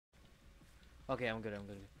Okay, I'm good. I'm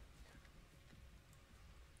good.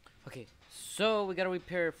 Okay, so we gotta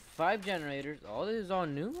repair 5 generators. Oh, this is all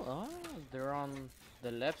new. Oh, they're on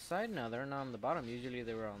the left side now. They're not on the bottom. Usually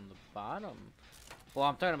they were on the bottom. Well,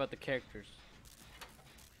 I'm talking about the characters.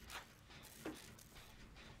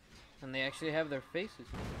 And they actually have their faces.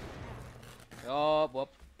 Oh,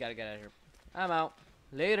 whoop. Gotta get out of here. I'm out.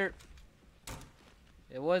 Later.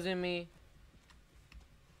 It wasn't me.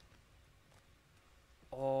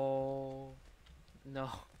 Oh. No.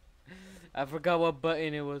 I forgot what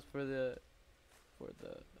button it was for the...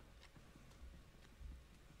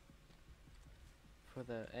 For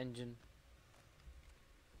the engine.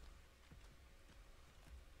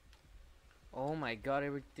 Oh my god,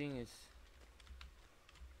 everything is...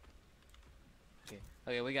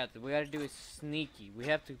 Okay, we gotta do it sneaky. We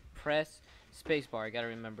have to press spacebar. I gotta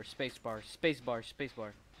remember spacebar, spacebar,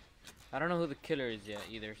 spacebar. I don't know who the killer is yet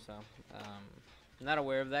either, so not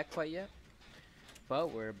aware of that quite yet.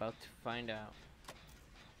 But we're about to find out.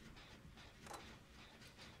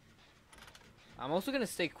 I'm also gonna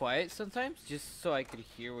stay quiet sometimes, just so I could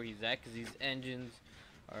hear where he's at, cause these engines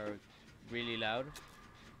are really loud.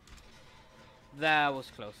 That was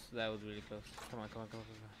close. That was really close. Come on, come on, come on,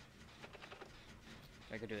 come on.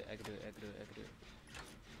 I could do it, I could do it, I could do it, I could do it.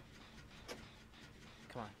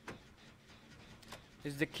 Come on.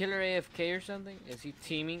 Is the killer AFK or something? Is he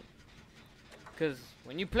teaming? Because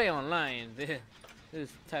when you play online,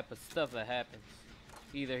 this type of stuff that happens.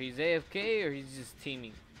 Either he's AFK or he's just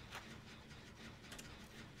teaming.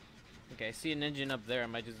 Okay, I see an engine up there. I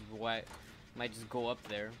might just go up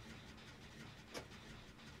there.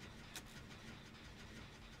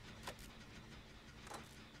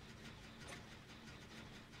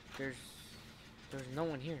 There's no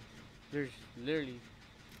one here. There's literally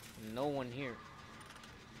no one here.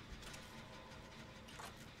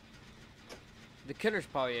 The killer's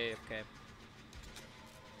probably AFK.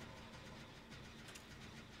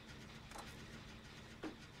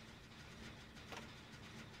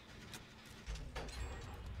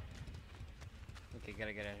 Okay,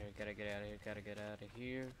 gotta get out of here, gotta get out of here, gotta get out of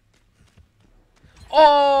here.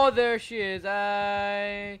 Oh, there she is.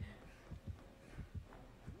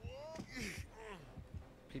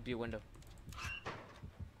 Please be a window.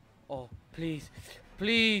 Oh, please.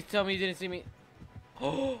 Please tell me you didn't see me.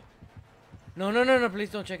 Oh. No, no, no, no. Please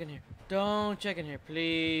don't check in here. Don't check in here.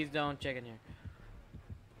 Please don't check in here.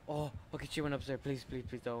 Oh, okay. She went upstairs. Please, please,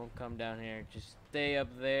 please don't come down here. Just stay up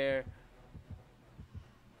there.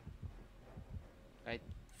 I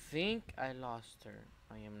think I lost her.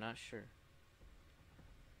 I am not sure.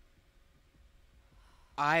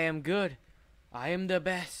 I am good. I am the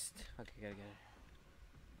best. Okay, gotta get it.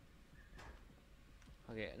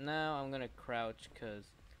 Okay, now I'm gonna crouch because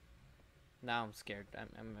now I'm scared.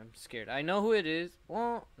 I'm scared. I know who it is.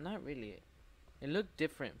 Well, not really. It looked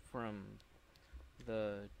different from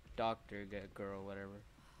the doctor girl, whatever.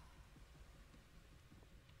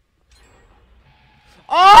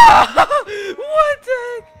 Oh! What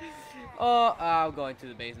the heck? Oh, I'm going to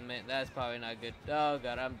the basement. That's probably not good. Oh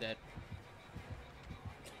god, I'm dead.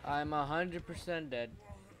 I'm 100% dead.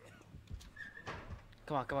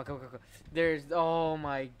 Come on, come on, come on, come on. There's, oh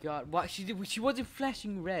my god. What she wasn't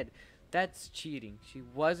flashing red. That's cheating. She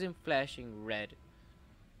wasn't flashing red.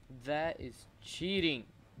 That is cheating.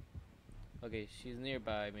 Okay, she's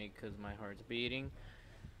nearby me because my heart's beating.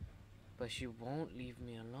 But she won't leave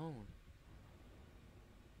me alone.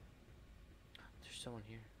 There's someone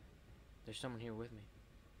here. There's someone here with me.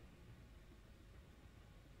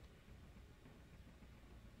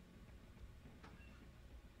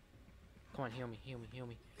 Come on, heal me, heal me, heal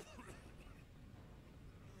me.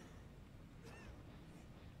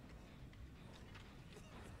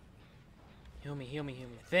 Heal me, heal me, heal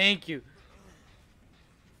me. Thank you.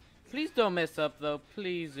 Please don't mess up, though.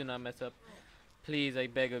 Please do not mess up. Please, I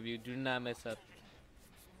beg of you, do not mess up.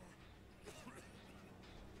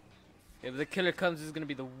 If the killer comes, it's gonna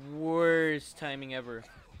be the worst timing ever.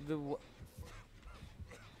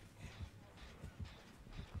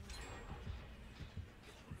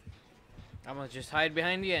 I'm gonna just hide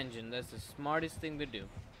behind the engine. That's the smartest thing to do.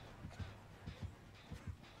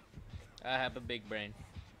 I have a big brain.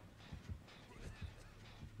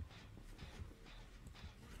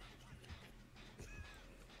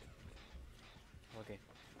 Okay.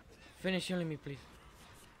 Finish healing me, please.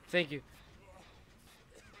 Thank you.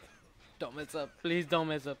 Don't mess up. Please don't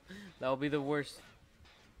mess up. That will be the worst.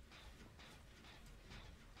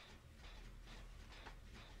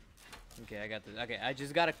 Okay, I got this. Okay, I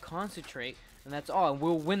just gotta concentrate, and that's all. And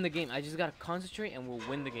we'll win the game. I just gotta concentrate, and we'll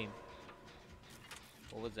win the game.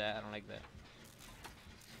 What was that? I don't like that.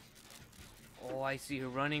 Oh, I see her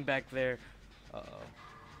running back there. Uh-oh.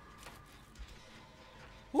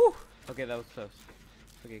 Woo! Okay, that was close.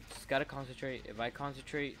 Okay, just gotta concentrate. If I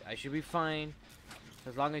concentrate, I should be fine.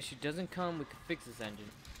 As long as she doesn't come, we can fix this engine.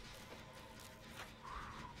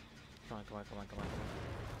 Come on, come on, come on, come on, come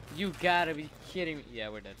on. You gotta be kidding me. Yeah,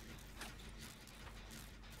 we're dead.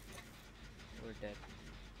 We're dead.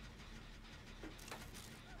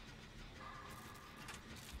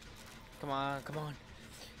 Come on, come on.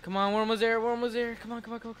 Come on, we're almost there, we're almost there. Come on,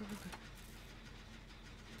 come on, come on, come on, come on.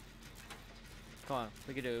 Come on,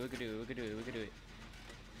 we can do it, we can do it, we can do it, we can do it.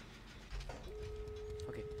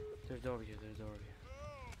 Okay, there's a door over here, there's a door over here.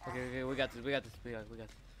 Okay, okay, we got this, we got this, we got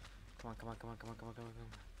this. Come on, come on, come on, come on, come on, come on, come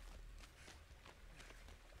on.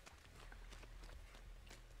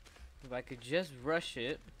 If I could just rush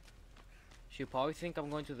it, she'll probably think I'm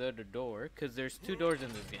going to the other door, because there's 2 doors in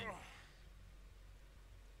this game.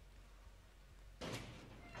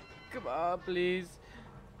 Come on, please.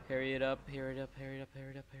 Hurry it up, hurry it up, hurry it up,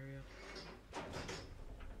 hurry it up, hurry up.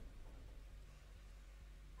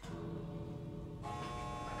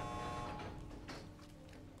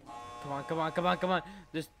 Come on, come on, come on, come on.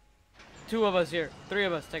 There's 2 of us here. 3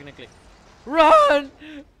 of us, technically. Run!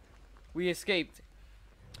 We escaped.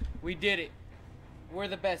 We did it. We're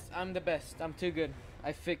the best. I'm the best. I'm too good.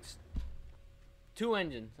 I fixed 2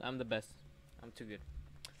 engines. I'm the best. I'm too good.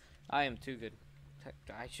 I am too good.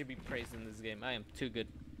 I should be praised in this game. I am too good.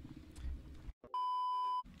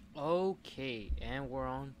 Okay, and we're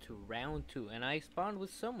on to round 2. And I spawned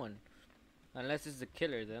with someone. Unless it's the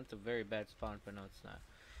killer, then it's a very bad spawn, but no, it's not.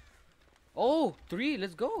 Oh, 3,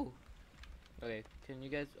 let's go. Okay, can you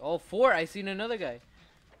guys... Oh, 4, I seen another guy.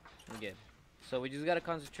 Okay, so we just gotta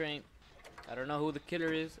concentrate. I don't know who the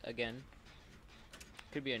killer is, again.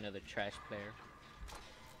 Could be another trash player.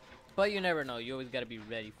 But you never know, you always gotta be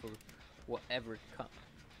ready for whatever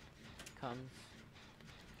comes.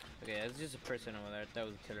 Okay, it's just a person over there, that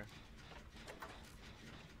was a killer.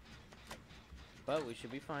 But we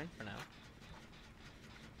should be fine for now.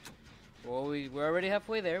 Well, we're already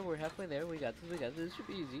halfway there. We're halfway there. We got this. We got this. This should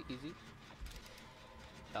be easy. Easy.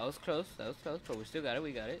 That was close. That was close. But we still got it.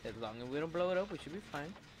 We got it. As long as we don't blow it up, we should be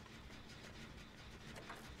fine.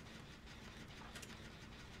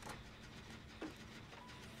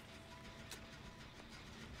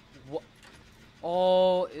 What?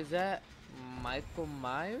 Oh, is that Michael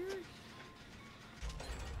Myers?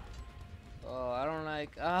 Oh, I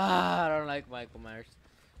don't like Michael Myers.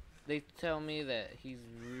 They tell me that he's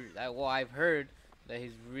well, I've heard that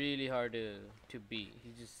he's really hard to beat.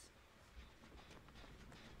 He just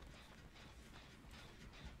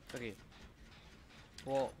okay.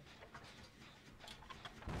 Well,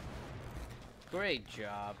 great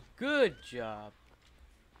job. Good job.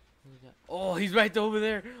 Oh, he's right over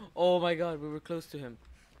there. Oh my God, we were close to him.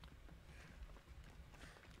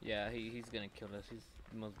 Yeah, he's gonna kill us. He's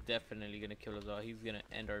most definitely gonna kill us all. He's gonna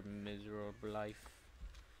end our miserable life.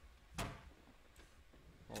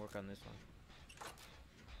 I'll work on this one.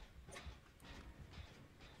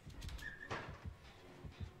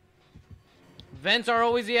 Vents are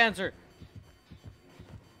always the answer.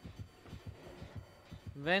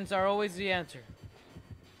 Vents are always the answer.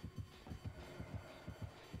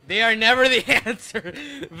 They are never the answer.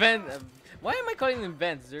 Why am I calling them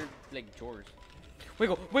vents? They're like drawers.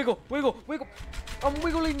 Wiggle, wiggle, wiggle, wiggle. I'm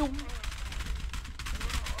wiggling them.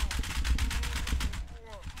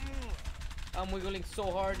 I'm wiggling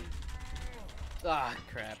so hard. Ah,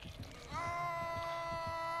 crap.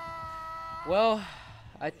 Well,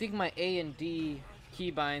 I think my A and D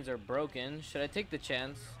keybinds are broken. Should I take the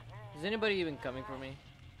chance? Is anybody even coming for me?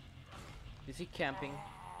 Is he camping?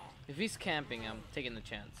 If he's camping, I'm taking the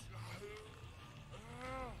chance.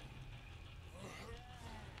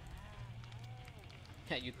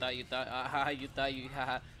 you thought,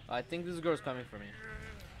 haha. I think this girl's coming for me.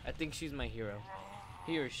 I think she's my hero.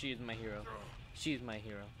 He or she is my hero. She's my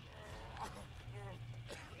hero.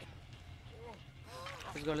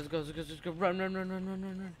 Let's go, let's go, let's go, let's go. Run, run, run, run, run,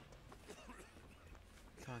 run, run.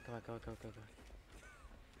 Come on, come on, come on, come on, come on.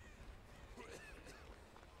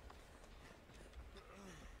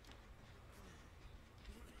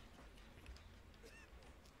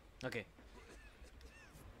 Okay.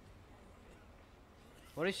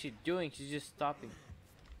 What is she doing? She's just stopping.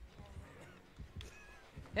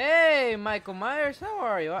 Hey, Michael Myers, how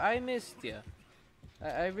are you? I missed you.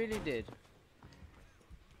 I really did.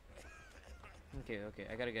 Okay, okay,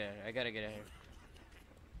 I gotta get out of here. I gotta get out of here.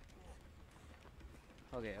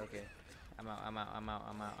 Okay, okay. I'm out, I'm out, I'm out,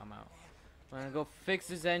 I'm out, I'm out. I'm gonna go fix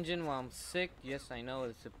this engine while I'm sick. Yes, I know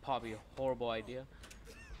it's probably a horrible idea,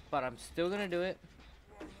 but I'm still gonna do it.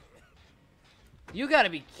 You gotta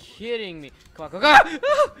be kidding me. Come on, come on, come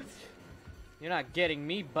on. You're not getting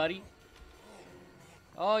me, buddy.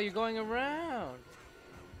 Oh, you're going around.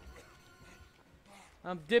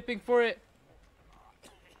 I'm dipping for it.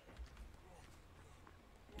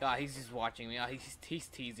 God, he's just watching me. He's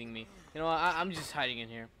teasing me. You know what? I'm just hiding in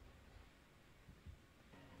here.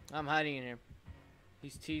 I'm hiding in here.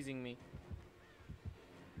 He's teasing me.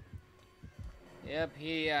 Yep,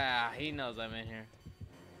 he knows I'm in here.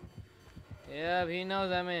 Yep, he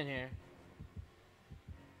knows I'm in here.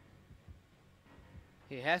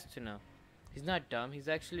 He has to know. He's not dumb. He's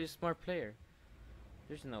actually a smart player.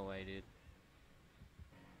 There's no way, dude.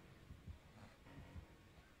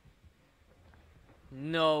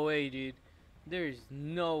 No way, dude. There's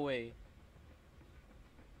no way.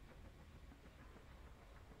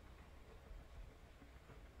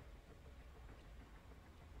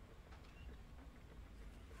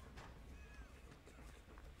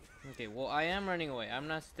 Okay, well, I am running away. I'm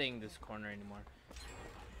not staying this corner anymore.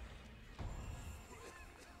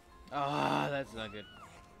 Ah, that's not good.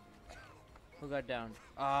 Who got down?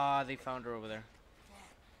 Ah, they found her over there.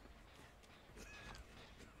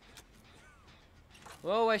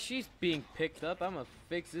 Well, while she's being picked up, I'm gonna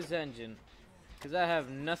fix this engine. Because I have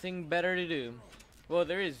nothing better to do. Well,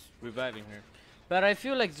 there is reviving her. But I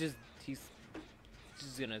feel like he's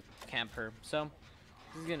just gonna camp her. So,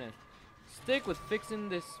 he's gonna stick with fixing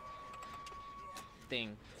this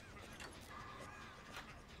thing.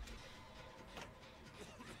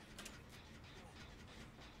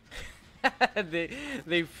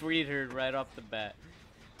 they freed her right off the bat.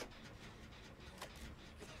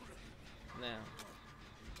 Now.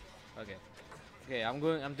 Okay, I'm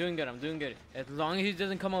doing good. As long as he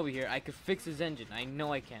doesn't come over here, I could fix his engine. I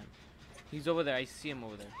know I can. He's over there. I see him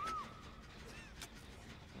over there.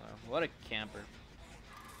 Wow, what a camper.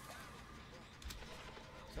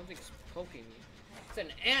 Something's poking me. It's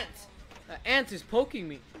an ant. An ant is poking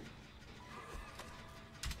me.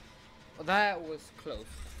 Well, that was close.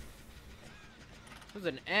 It was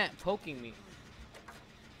an ant poking me.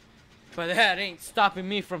 But that ain't stopping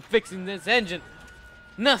me from fixing this engine.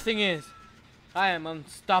 Nothing is. I am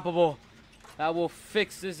unstoppable. I will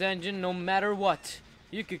fix this engine no matter what.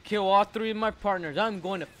 You could kill all three of my partners. I'm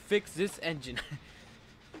going to fix this engine.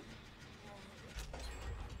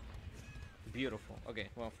 Beautiful. Okay,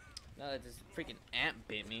 well, now that this freaking ant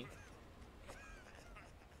bit me.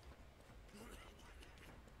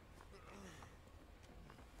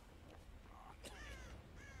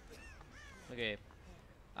 Okay,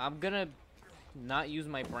 I'm gonna not use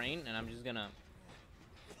my brain, and I'm just gonna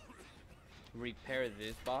repair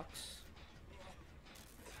this box.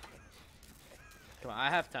 Come on, I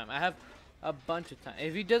have time. I have a bunch of time.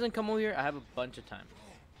 If he doesn't come over here, I have a bunch of time.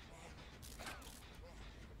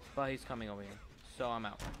 But he's coming over here, so I'm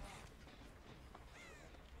out.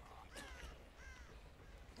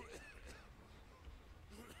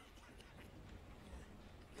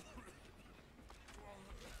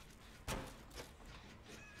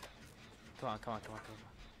 Come on, come on, come on, come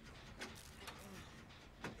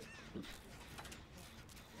on.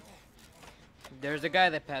 There's a guy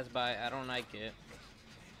that passed by. I don't like it.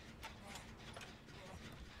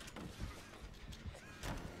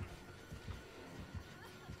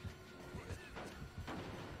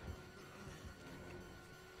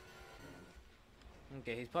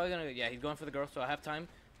 Okay, he's probably gonna. Yeah, he's going for the girl, so I have time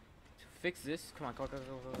to fix this. Come on, come on, come on,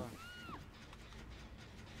 come on, come on.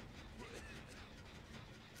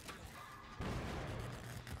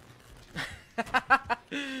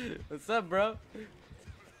 What's up, bro?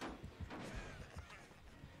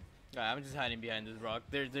 Alright, I'm just hiding behind this rock.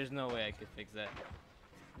 There's no way I could fix that.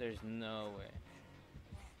 There's no way.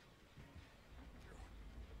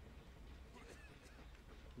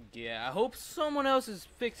 Yeah, I hope someone else is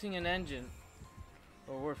fixing an engine.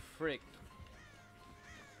 Or we're fricked.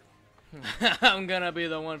 I'm gonna be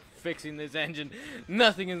the one fixing this engine.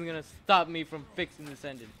 Nothing is gonna stop me from fixing this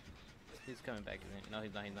engine. He's coming back, isn't he? No,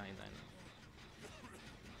 he's not, he's not, he's not.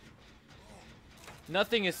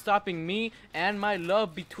 Nothing is stopping me and my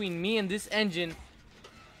love between me and this engine.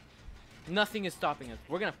 Nothing is stopping us.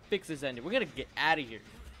 We're gonna fix this engine. We're gonna get out of here.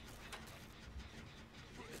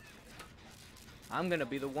 I'm gonna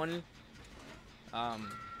be the one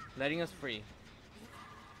letting us free.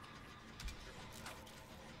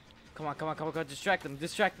 Come on, come on, come on, come on. Distract them,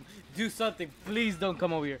 distract them. Do something. Please don't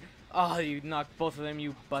come over here. Oh, you knocked both of them,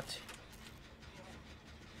 you butt.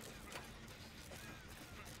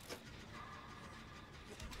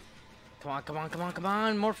 Come on, come on, come on, come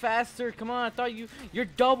on. More faster. Come on. I thought you're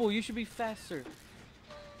double. You should be faster.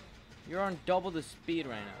 You're on double the speed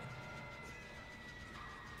right now.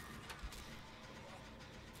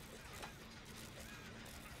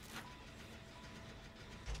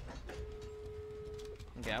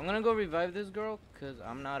 Okay, I'm gonna go revive this girl because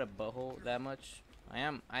I'm not a butthole that much. I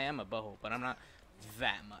am a butthole, but I'm not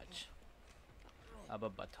that much of a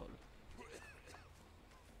butthole.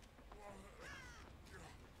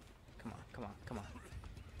 Come on, come on, come on.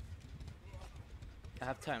 I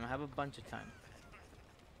have time. I have a bunch of time.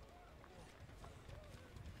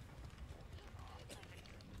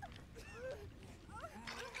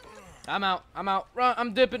 I'm out. I'm out. Run.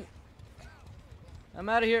 I'm dipping. I'm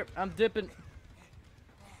out of here. I'm dipping.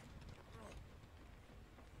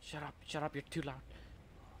 Shut up. Shut up. You're too loud.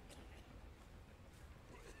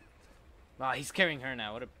 Wow, he's carrying her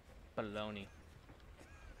now. What a baloney.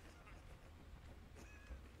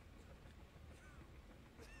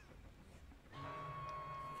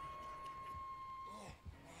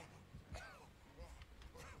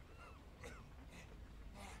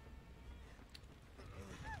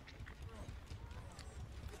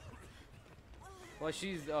 Well,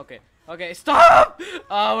 she's okay. Okay, stop!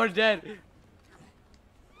 Oh, we're dead.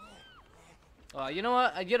 You know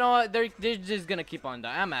what? You know what? They're just gonna keep on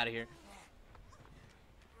dying. I'm out of here.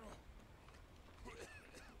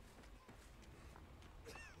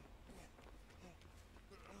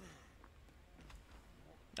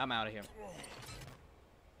 I'm out of here.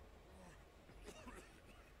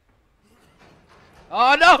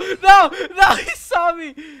 Oh no! No! No! He saw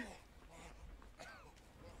me!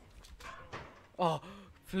 Oh,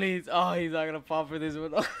 please. Oh, he's not gonna fall for this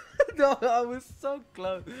one. No, I was so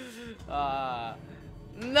close.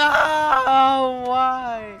 No!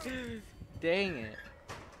 Why? Dang it.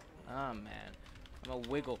 Oh, man. I'm gonna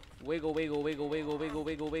wiggle. Wiggle, wiggle, wiggle, wiggle, wiggle,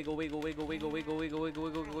 wiggle, wiggle, wiggle, wiggle, wiggle, wiggle, wiggle, wiggle,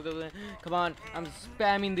 wiggle, wiggle. Come on. I'm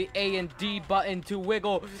spamming the A and D button to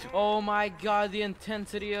wiggle. Oh my god, the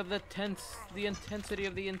intensity of the tense. The intensity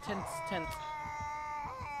of the intense tense.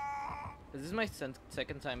 Is this my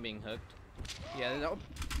second time being hooked? Yeah, no.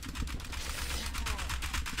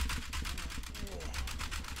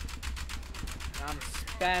 I'm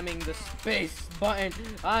spamming the space button.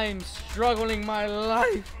 I'm struggling my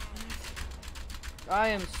life. I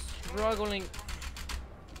am struggling.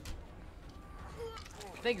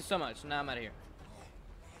 Thank you so much. Now I'm out of here.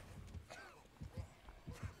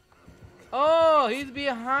 Oh, he's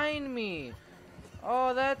behind me.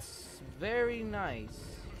 Oh, that's very nice.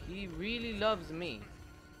 He really loves me.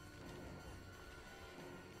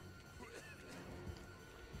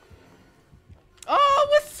 Oh,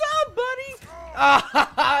 what's up, buddy?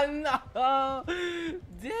 Ah, no.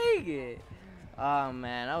 Dang it. Oh,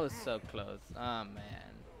 man. I was so close. Oh,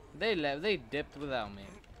 man. They left. They dipped without me.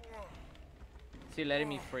 Is he letting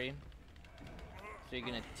me free? So you're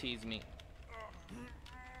gonna tease me.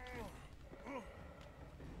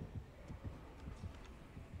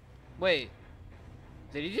 Wait.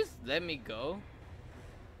 Did he just let me go?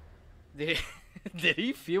 Did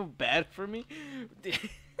he feel bad for me?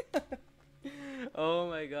 Oh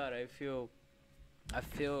my god, I feel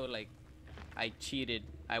like I cheated.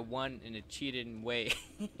 I won in a cheated way.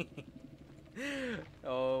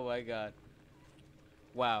 Oh my god.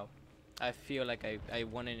 Wow. I feel like I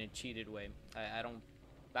won in a cheated way. I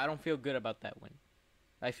don't feel good about that win.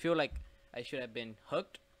 I feel like I should have been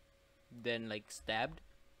hooked, then like stabbed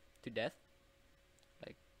to death.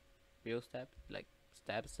 Like real stabbed, like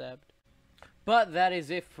stabbed. But that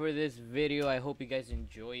is it for this video. I hope you guys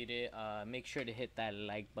enjoyed it. Make sure to hit that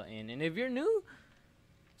like button, and if you're new,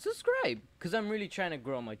 subscribe, because I'm really trying to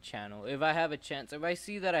grow my channel. If I have a chance, if I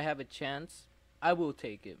see that I have a chance, I will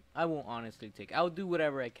take it. I will honestly take it. I'll do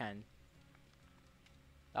whatever I can.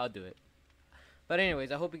 I'll do it. But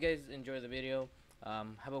anyways, I hope you guys enjoy the video.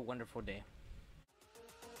 Have a wonderful day.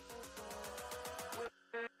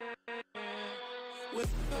 With